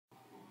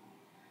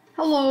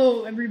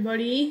Hello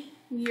everybody,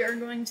 we are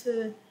going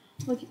to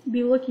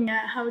be looking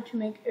at how to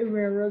make a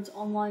Railroads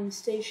Online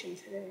station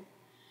today.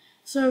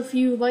 So if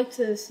you would like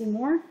to see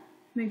more,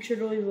 make sure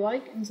to leave a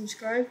like and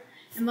subscribe,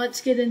 and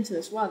let's get into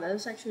this. Wow, that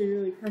is actually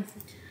really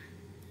perfect.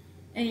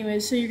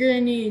 Anyway, so you're going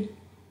to need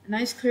a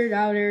nice cleared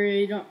out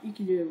area. You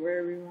can do it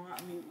wherever you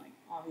want,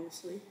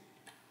 obviously.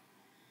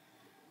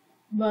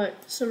 But,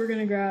 so we're going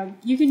to grab,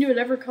 you can do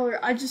whatever color.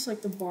 I just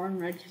like the barn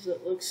red because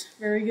it looks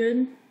very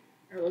good,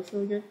 or it looks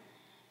really good.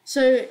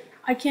 So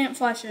I can't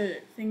flash a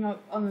thing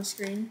up on the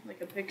screen,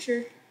 like a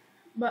picture,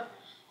 but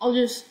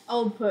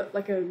I'll put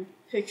like a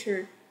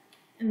picture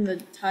in the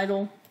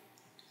title.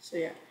 So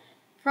yeah,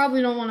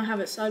 probably don't want to have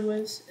it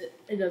sideways.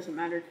 It doesn't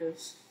matter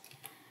because,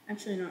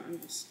 actually no,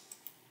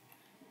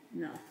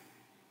 no. And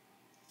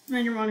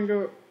then you want to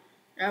go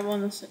grab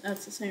one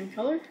that's the same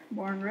color,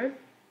 barn red.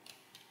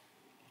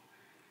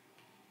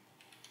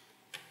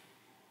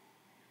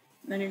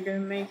 Then you're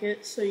going to make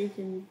it so you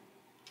can,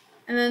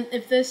 and then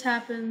if this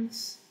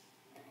happens,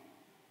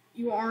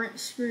 you aren't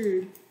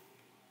screwed.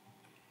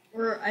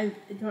 Or I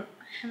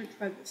haven't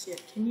tried this yet.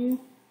 Can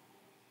you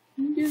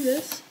do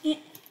this?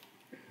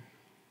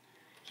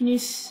 Can you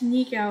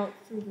sneak out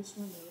through this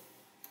window?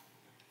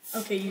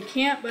 Okay, you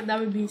can't, but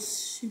that would be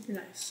super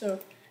nice. So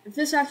if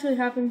this actually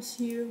happens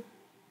to you,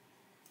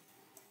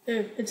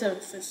 it's a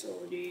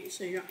facility,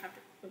 so you don't have to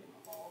click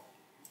the ball.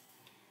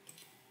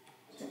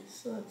 Okay,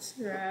 so let's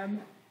grab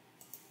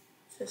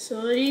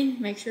facility,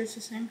 make sure it's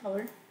the same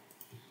color.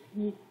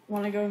 You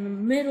want to go in the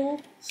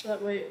middle so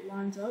that way it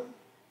lines up.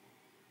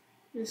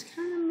 Just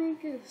kind of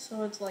make it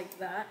so it's like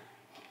that.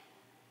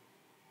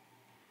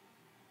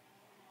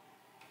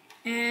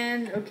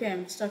 And okay,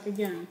 I'm stuck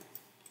again.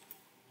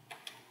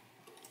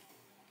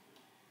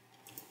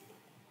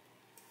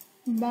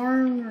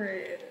 Barn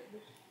red.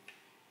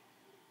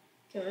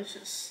 Okay, let's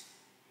just.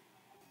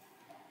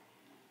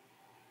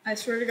 I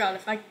swear to God,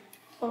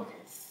 okay,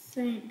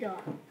 thank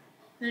God.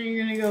 Then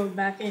you're gonna go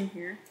back in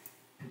here.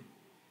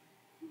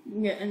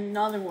 Get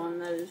another one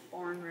that is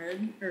barn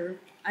red, or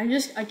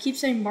I keep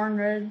saying barn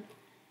red.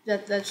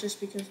 That's just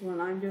because of what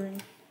I'm doing.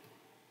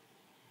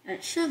 And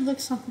it should look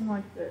something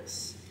like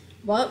this.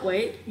 But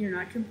wait, you're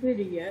not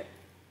completed yet.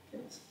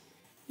 Because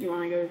you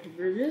want to go to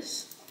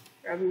bridges,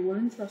 grab a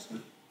wooden trestle.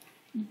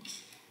 You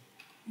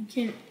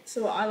can't.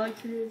 So what I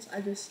like to do is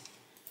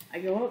I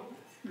go up.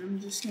 I'm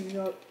just gonna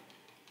go up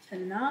to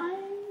 9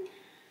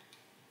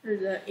 or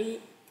the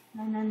 8,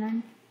 9, 9,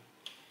 9.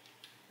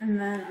 And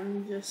then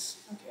I'm just,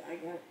 okay, I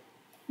got it.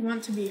 You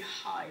want to be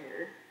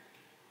higher.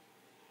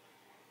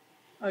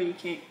 Oh, you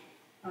can't,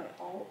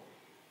 all.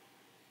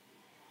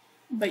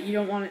 But you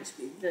don't want it to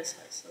be this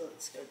high, so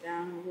let's go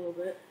down a little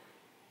bit.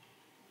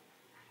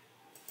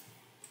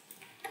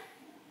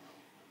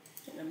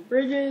 Okay, then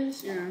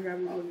bridges, you're gonna grab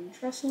a wooden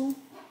trestle.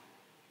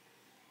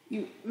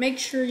 You make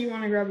sure you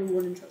want to grab a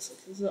wooden trestle,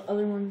 because the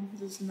other one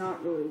does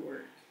not really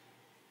work.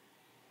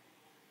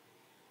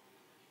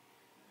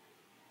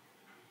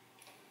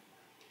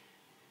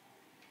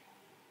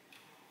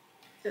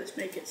 Just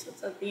make it so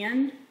it's at the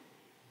end.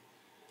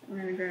 I'm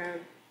gonna grab,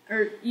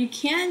 or you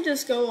can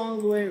just go all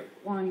the way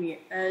along the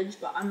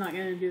edge, but I'm not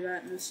gonna do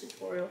that in this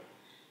tutorial.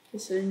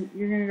 So then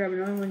you're gonna grab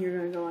another one, you're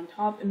gonna go on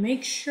top, and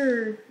make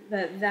sure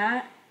that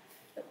that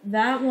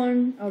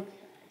one, okay,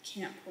 I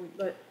can't point,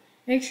 but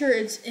make sure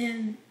it's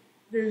in,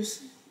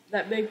 there's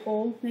that big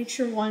hole, make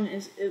sure one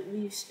is at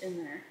least in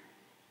there.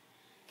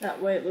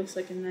 That way it looks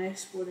like a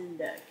nice wooden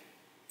deck.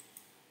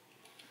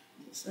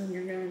 So then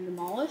you're gonna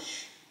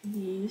demolish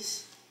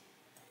these.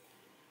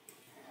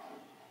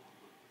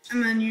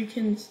 And then you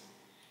can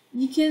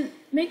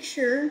make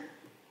sure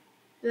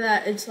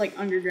that it's like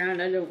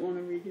underground. I don't want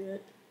to redo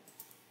it.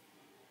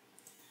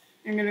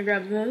 I'm gonna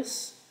grab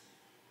this.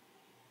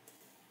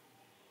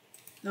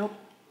 Nope.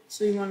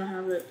 So you want to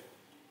have it.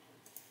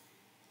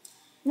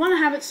 You want to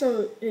have it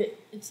so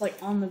it's like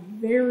on the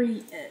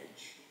very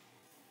edge.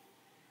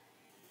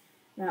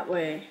 That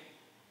way.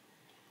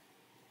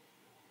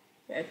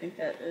 Okay, I think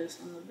that is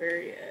on the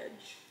very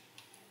edge.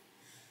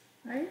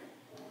 Right?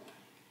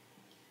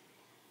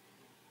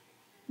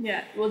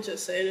 Yeah, we'll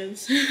just say it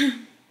is.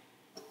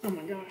 Oh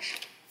my gosh.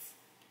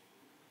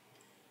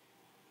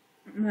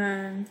 And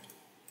then,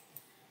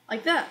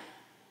 like that.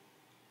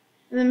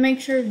 And then make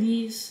sure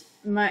these,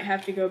 you might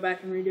have to go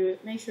back and redo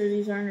it. Make sure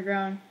these are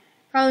underground.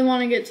 Probably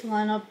want to get to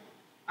line up.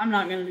 I'm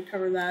not going to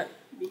cover that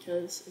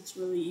because it's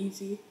really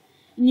easy.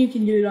 And you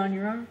can do it on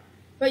your own.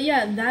 But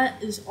yeah,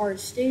 that is our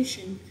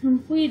station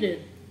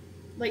completed.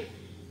 Like,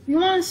 if you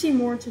want to see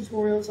more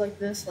tutorials like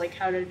this, like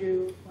how to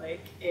do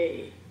like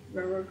a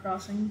railroad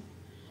crossing,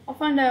 I'll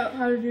find out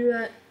how to do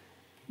that,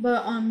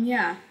 but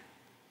yeah.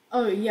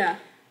 Oh yeah,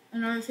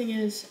 another thing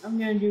is I'm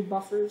gonna do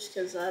buffers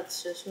because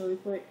that's just really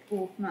quick.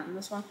 Well, not in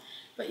this one,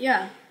 but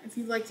yeah. If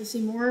you'd like to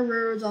see more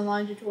Railroads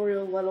Online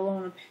tutorial, let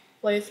alone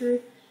a playthrough,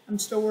 I'm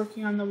still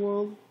working on the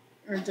world,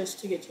 or just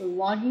to get to a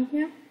logging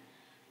camp.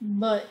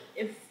 But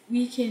if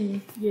we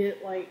can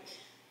get like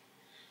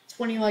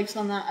 20 likes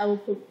on that, I will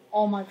put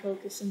all my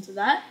focus into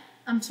that.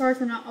 I'm sorry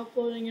for not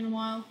uploading in a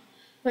while,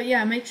 but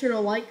yeah, make sure to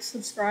like,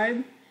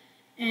 subscribe.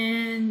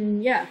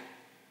 And yeah,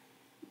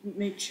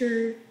 make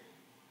sure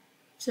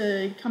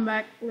to come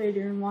back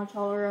later and watch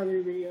all our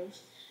other videos.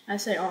 I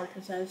say our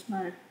because that's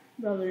my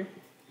brother.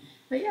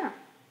 But yeah,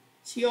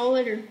 see y'all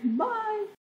later. Bye!